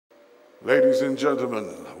Ladies and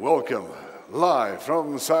gentlemen, welcome live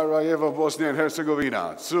from Sarajevo, Bosnia and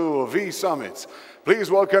Herzegovina to V Summit.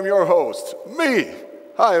 Please welcome your host, me.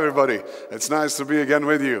 Hi everybody, it's nice to be again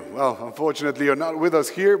with you. Well, unfortunately you're not with us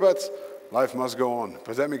here, but life must go on.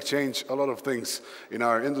 Pandemic changed a lot of things in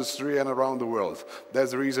our industry and around the world.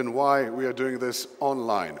 That's the reason why we are doing this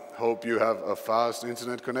online. Hope you have a fast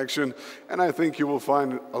internet connection, and I think you will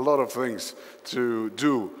find a lot of things to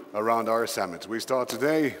do around our summit. We start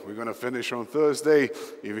today, we're going to finish on Thursday.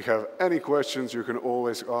 If you have any questions, you can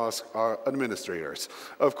always ask our administrators.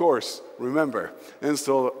 Of course, remember,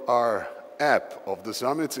 install our app of the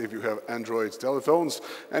summit if you have Android telephones,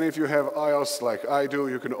 and if you have iOS like I do,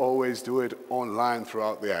 you can always do it online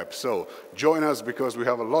throughout the app. So join us, because we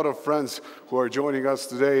have a lot of friends who are joining us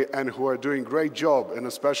today and who are doing great job in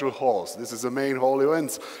the special halls. This is the main hall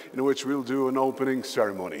event in which we'll do an opening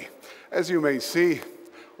ceremony. As you may see,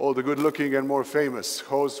 all the good-looking and more famous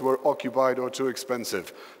hosts were occupied or too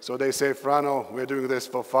expensive. So they say, Frano, we're doing this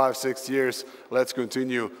for 5-6 years, let's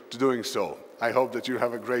continue to doing so. I hope that you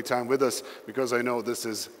have a great time with us, because I know this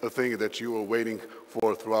is a thing that you are waiting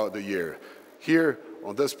for throughout the year. Here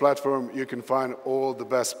on this platform, you can find all the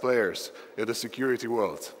best players in the security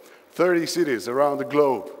world. 30 cities around the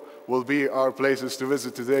globe will be our places to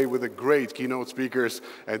visit today, with the great keynote speakers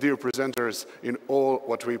and dear presenters in all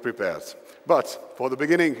what we prepared. But for the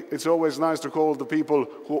beginning, it's always nice to call the people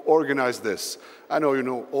who organized this. I know you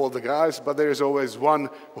know all the guys, but there is always one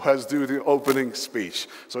who has to do the opening speech.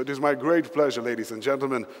 So it is my great pleasure, ladies and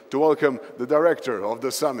gentlemen, to welcome the director of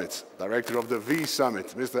the summit, director of the V Summit,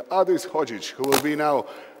 Mr. Adis Hodžić, who will be now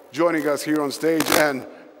joining us here on stage and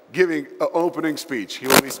giving an opening speech. He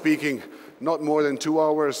will be speaking not more than 2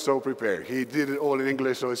 hours, so prepare. He did it all in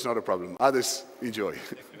English, so it's not a problem. Adis, enjoy.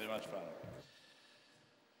 Thank you very much, Frano.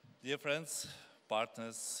 Dear friends,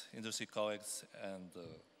 partners, industry colleagues, and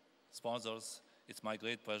sponsors, it's my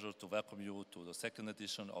great pleasure to welcome you to the second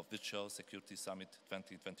edition of Virtual Security Summit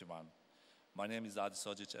 2021. My name is Adis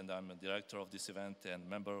Hodžić, and I'm a director of this event and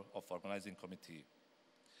member of organizing committee.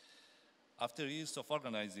 After years of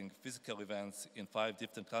organizing physical events in 5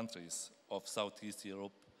 different countries of Southeast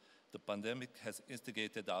Europe, the pandemic has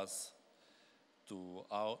instigated us to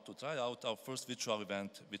try out our first virtual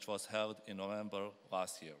event, which was held in November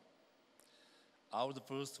last year. Our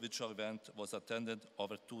first virtual event was attended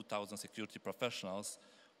over 2,000 security professionals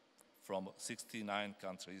from 69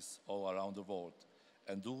 countries all around the world,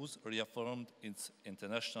 and those reaffirmed its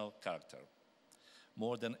international character.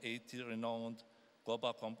 More than 80 renowned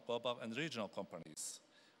global and regional companies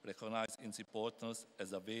recognize its importance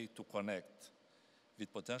as a way to connect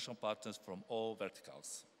with potential partners from all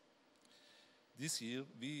verticals. This year,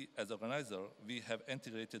 we as organizer, we have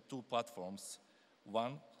integrated 2 platforms,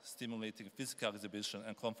 one stimulating physical exhibition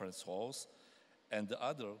and conference halls, and the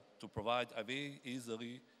other to provide a way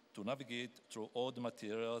easily to navigate through all the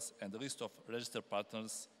materials and the list of registered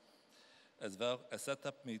partners, as well as set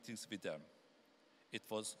up meetings with them. It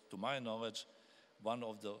was, to my knowledge, one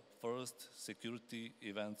of the first security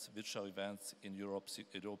events, virtual events in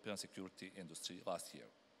European security industry last year.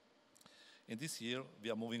 In this year,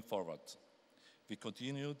 we are moving forward. We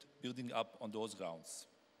continued building up on those grounds.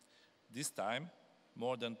 This time,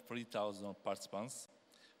 more than 3,000 participants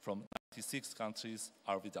from 96 countries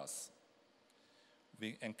are with us.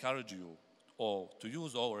 We encourage you all to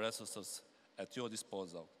use all resources at your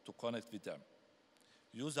disposal to connect with them.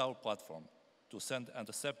 Use our platform to send and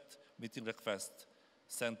accept meeting requests,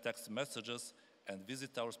 send text messages, and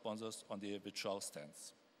visit our sponsors on their virtual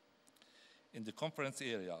stands. In the conference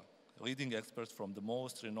area, leading experts from the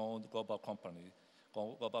most renowned global companies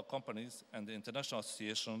and the International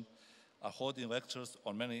Association are holding lectures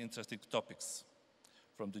on many interesting topics,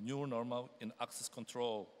 from the new normal in access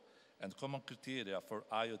control and common criteria for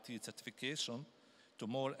IoT certification to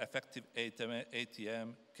more effective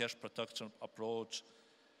ATM cache protection approach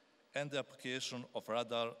and the application of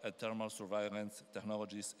radar and thermal surveillance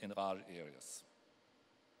technologies in large areas.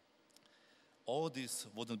 All this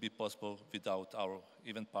wouldn't be possible without our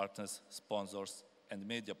event partners, sponsors, and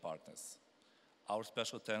media partners. Our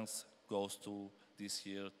special thanks goes to this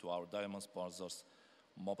year to our diamond sponsors,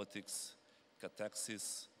 Mobotix,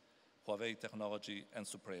 Catexis, Huawei Technology, and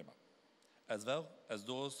Suprema, as well as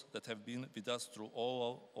those that have been with us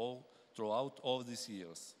throughout all these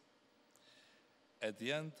years. At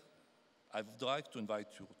the end, I would like to invite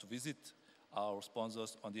you to visit our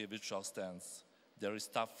sponsors on their virtual stands. There is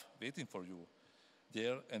stuff waiting for you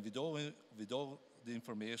there, and with all the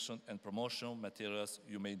information and promotional materials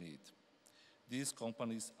you may need. These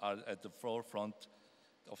companies are at the forefront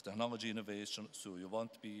of technology innovation, so you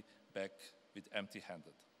won't be back with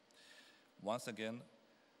empty-handed. Once again,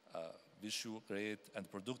 wish you great and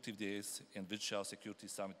productive days in Virtual Security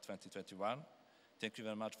Summit 2021. Thank you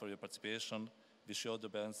very much for your participation. Wish you all the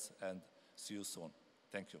best and see you soon.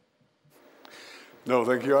 Thank you. No,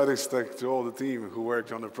 thank you, Adis. Thank to all the team who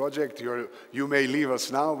worked on the project. You may leave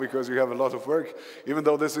us now because you have a lot of work. Even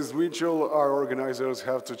though this is virtual, our organizers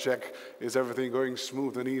have to check, is everything going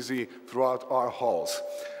smooth and easy throughout our halls.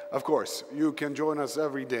 Of course, you can join us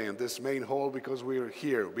every day in this main hall because we're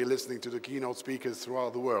here. We're listening to the keynote speakers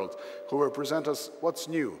throughout the world who will present us what's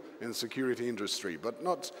new in the security industry, but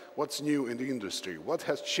not what's new in the industry. What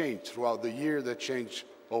has changed throughout the year that changed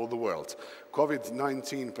all the world.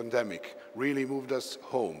 COVID-19 pandemic really moved us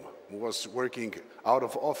home. We was working out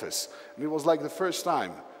of office. And it was like the first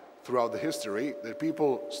time throughout the history that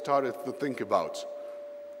people started to think about,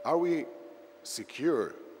 are we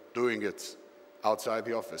secure doing it outside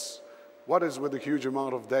the office? What is with the huge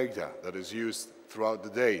amount of data that is used throughout the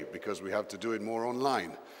day because we have to do it more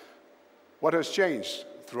online? What has changed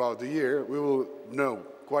throughout the year? We will know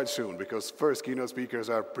quite soon because first keynote speakers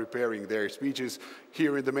are preparing their speeches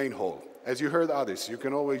here in the main hall. As you heard Adis, you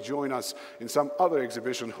can always join us in some other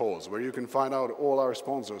exhibition halls where you can find out all our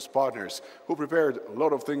sponsors, partners, who prepared a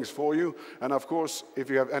lot of things for you. And of course, if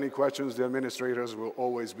you have any questions, the administrators will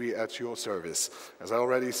always be at your service. As I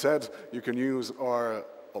already said, you can use our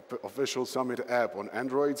official Summit app on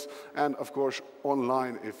Androids, and of course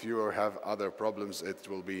online. If you have other problems, it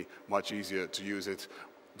will be much easier to use it.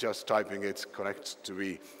 Just typing it, connect to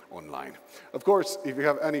be online. Of course, if you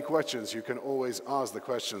have any questions, you can always ask the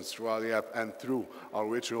questions throughout the app and through our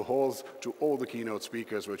virtual halls to all the keynote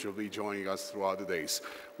speakers which will be joining us throughout the days.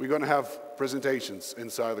 We're going to have presentations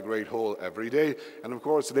inside the Great Hall every day, and of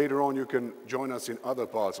course later on you can join us in other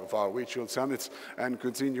parts of our virtual summits and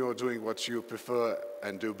continue doing what you prefer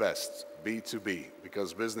and do best, B2B,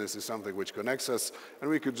 because business is something which connects us, and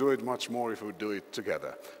we could do it much more if we do it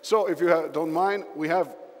together. So if you don't mind, we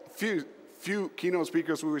have few keynote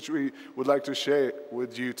speakers which we would like to share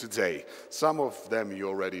with you today. Some of them you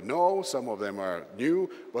already know, some of them are new,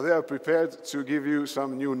 but they are prepared to give you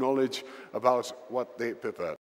some new knowledge about what they prepared.